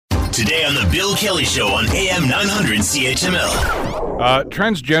Today on the Bill Kelly Show on AM 900 CHML.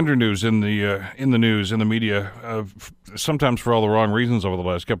 Transgender news in the news in the media, sometimes for all the wrong reasons over the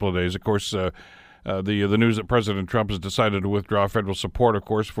last couple of days. Of course, the news that President Trump has decided to withdraw federal support, of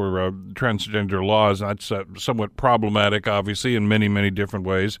course, for transgender laws. That's somewhat problematic, obviously, in many, many different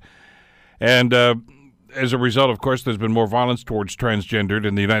ways. And as a result, of course, there's been more violence towards transgendered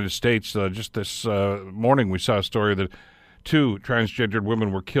in the United States. Just this morning, we saw a story that 2 transgendered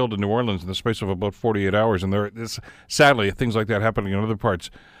women were killed in New Orleans in the space of about 48 hours. And there's sadly things like that happening in other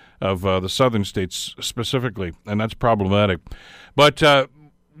parts of the southern states specifically, and that's problematic. But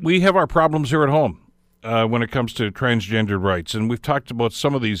we have our problems here at home when it comes to transgendered rights, and we've talked about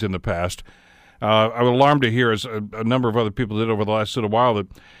some of these in the past. I was alarmed to hear, as a number of other people did over the last little while, that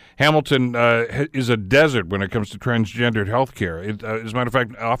Hamilton is a desert when it comes to transgendered health care. As a matter of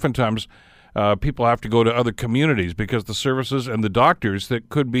fact, oftentimes people have to go to other communities because the services and the doctors that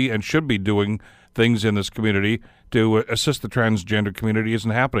could be and should be doing things in this community to assist the transgender community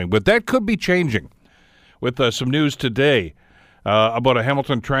isn't happening. But that could be changing with some news today about a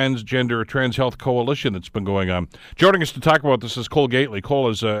Hamilton Transgender Trans Health Coalition that's been going on. Joining us to talk about this is Cole Gately. Cole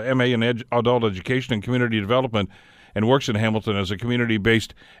is M.A. in Adult Education and Community Development and works in Hamilton as a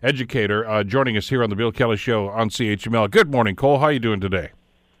community-based educator. Joining us here on the Bill Kelly Show on CHML. Good morning, Cole. How are you doing today?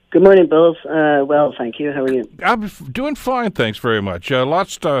 Good morning, Bill. Well, thank you. How are you? I'm doing fine, thanks very much.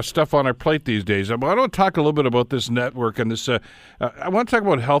 Lots of stuff on our plate these days. I want to talk a little bit about this network and this. I want to talk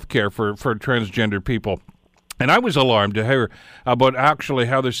about health care for transgender people. And I was alarmed to hear about actually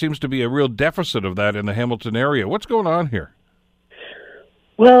how there seems to be a real deficit of that in the Hamilton area. What's going on here?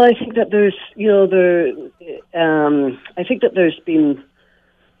 Well, I think that there's, I think that there's been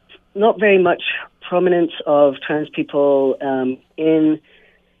not very much prominence of trans people in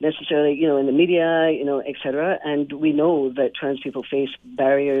necessarily, in the media, et cetera. And we know that trans people face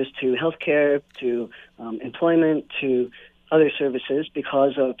barriers to healthcare, to employment, to other services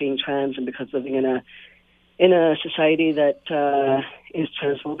because of being trans and because living in a society that is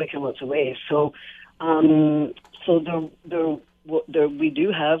transphobic in lots of ways. So, we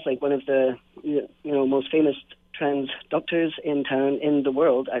do have one of the most famous trans doctors in town in the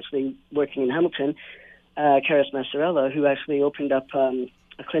world, actually working in Hamilton, Karis Massarella, who actually opened up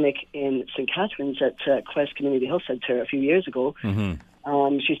a clinic in St. Catharines at Quest Community Health Center a few years ago.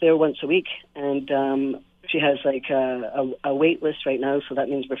 Mm-hmm. She's there once a week, and she has a wait list right now, so that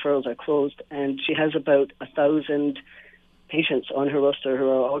means referrals are closed, and she has about 1,000 patients on her roster who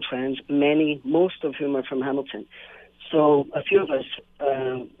are all trans, most of whom are from Hamilton. So a few of us,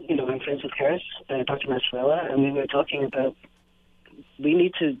 I'm friends with Karis, Dr. Massarella, and we were talking about we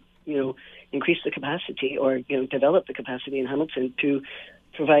need to, increase the capacity or, develop the capacity in Hamilton to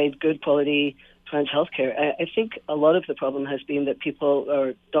provide good quality trans healthcare. I think a lot of the problem has been that people,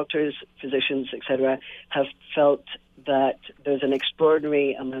 or doctors, physicians, etc., have felt that there's an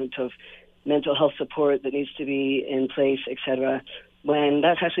extraordinary amount of mental health support that needs to be in place, etc., when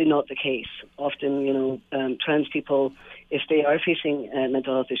that's actually not the case. Often, trans people, if they are facing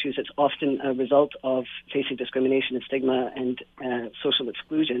mental health issues, it's often a result of facing discrimination and stigma and social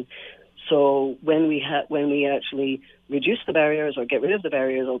exclusion. So when we actually reduce the barriers or get rid of the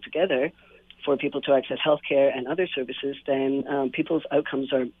barriers altogether for people to access healthcare and other services, then people's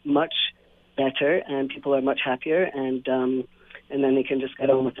outcomes are much better and people are much happier, and then they can just get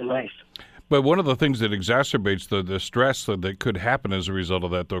on with their life. But one of the things that exacerbates the stress that could happen as a result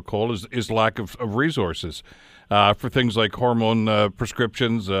of that, though, Cole, is lack of resources for things like hormone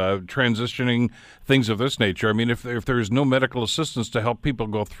prescriptions, transitioning, things of this nature. I mean, if there is no medical assistance to help people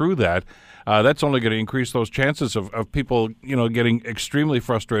go through that, that's only going to increase those chances of people, getting extremely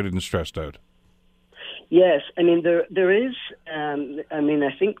frustrated and stressed out. Yes, I mean, there is,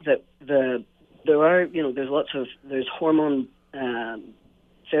 I think that there are, there's hormone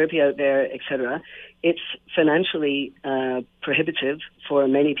therapy out there, etc. It's financially prohibitive for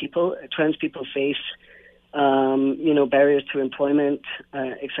many people. Trans people face, barriers to employment,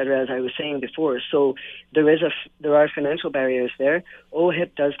 etc. As I was saying before. So there are financial barriers there.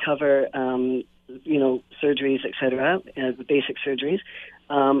 OHIP does cover, surgeries, etc. The basic surgeries.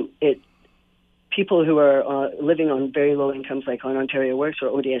 People who are living on very low incomes, like on Ontario Works or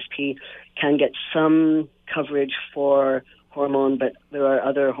ODSP, can get some coverage for hormone, but there are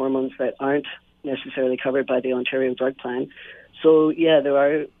other hormones that aren't necessarily covered by the Ontario Drug Plan. So, yeah, there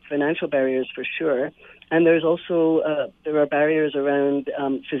are financial barriers for sure. And there's also, there are barriers around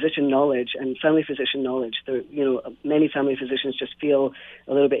physician knowledge and family physician knowledge. Many family physicians just feel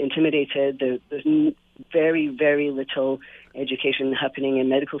a little bit intimidated. There's very, very little education happening in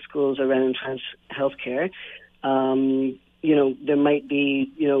medical schools around trans healthcare. there might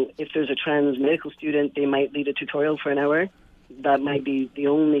be, if there's a trans medical student, they might lead a tutorial for an hour. That might be the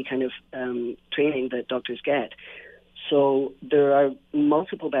only kind of training that doctors get. So there are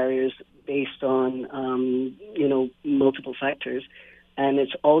multiple barriers based on, multiple factors, and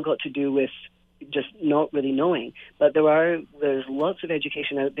it's all got to do with just not really knowing. But there's lots of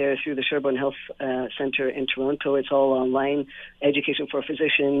education out there through the Sherborne Health Centre in Toronto. It's all online education for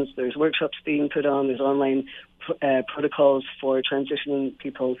physicians. There's workshops being put on. There's online protocols for transitioning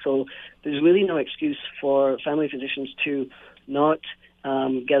people. So there's really no excuse for family physicians to not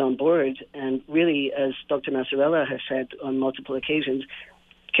get on board. And really, as Dr. Massarella has said on multiple occasions,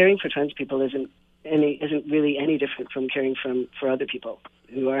 caring for trans people isn't really any different from caring for other people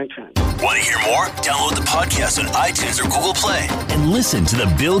who aren't trans. Want to hear more? Download the podcast on iTunes or Google Play and listen to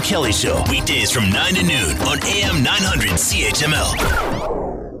The Bill Kelly Show weekdays from 9 to noon on AM 900 CHML.